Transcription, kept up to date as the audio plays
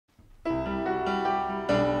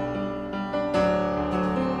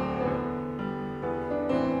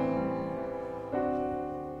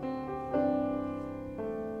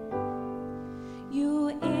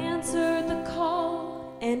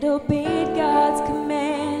and obeyed God's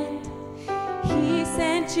command. He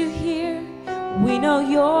sent you here, we know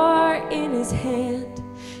you're in His hand.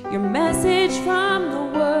 Your message from the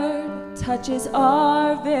Word touches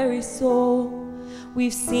our very soul.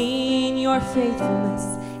 We've seen your faithfulness,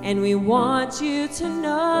 and we want you to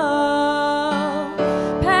know,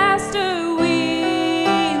 Pastor, we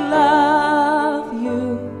love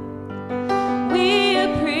you. We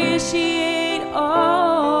appreciate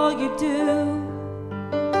all you do,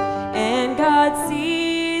 and God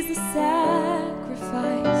sees the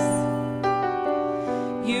sacrifice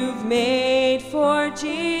you've made for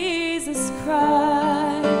Jesus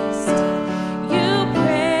Christ. You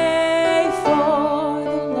pray for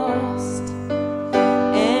the lost,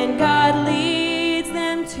 and God leads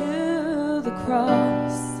them to the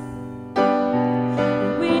cross.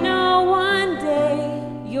 We know one day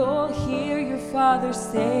you'll hear your Father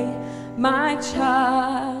say, my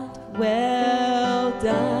child, well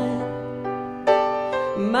done.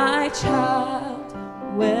 My child,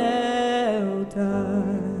 well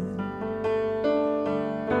done.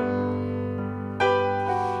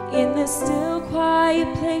 In the still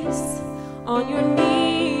quiet place, on your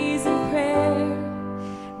knees in prayer,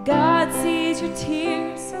 God sees your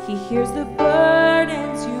tears, He hears the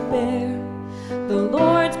burdens you bear. The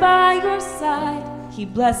Lord's by your side, He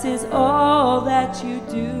blesses all that you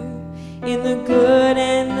do. In the good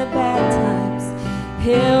and the bad times,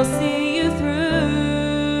 He'll see you through.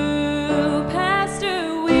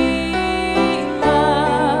 Pastor, we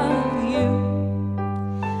love you.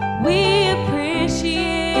 We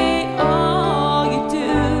appreciate all you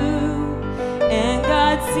do, and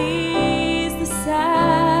God sees the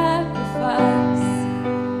sacrifice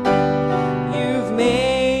you've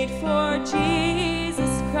made for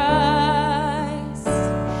Jesus Christ.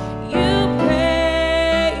 You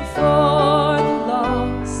pray for the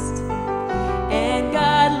lost, and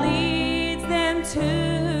God leads them to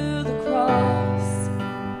the cross.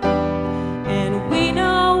 And we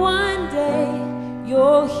know one day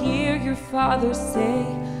you'll hear your Father say,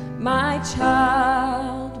 my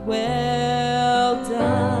child, well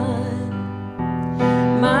done.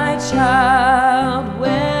 My child,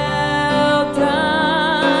 well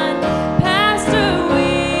done. Pastor,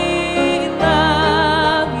 we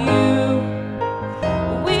love you.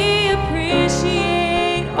 We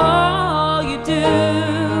appreciate all you do,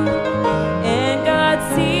 and God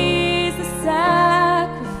sees the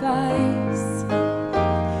sacrifice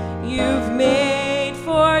you've made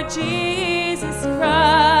for Jesus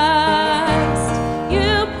Christ.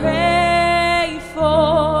 You pray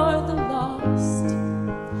for the lost,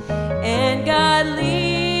 and God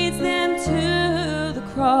leads them to the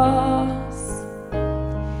cross.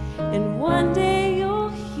 And one day you'll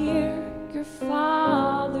hear your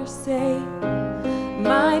Father say,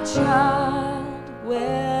 my child,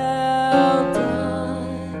 well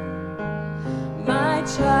done. My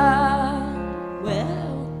child,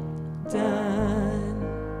 well done.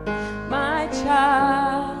 My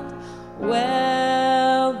child,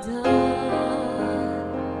 well done.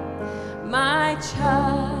 My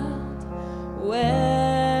child, well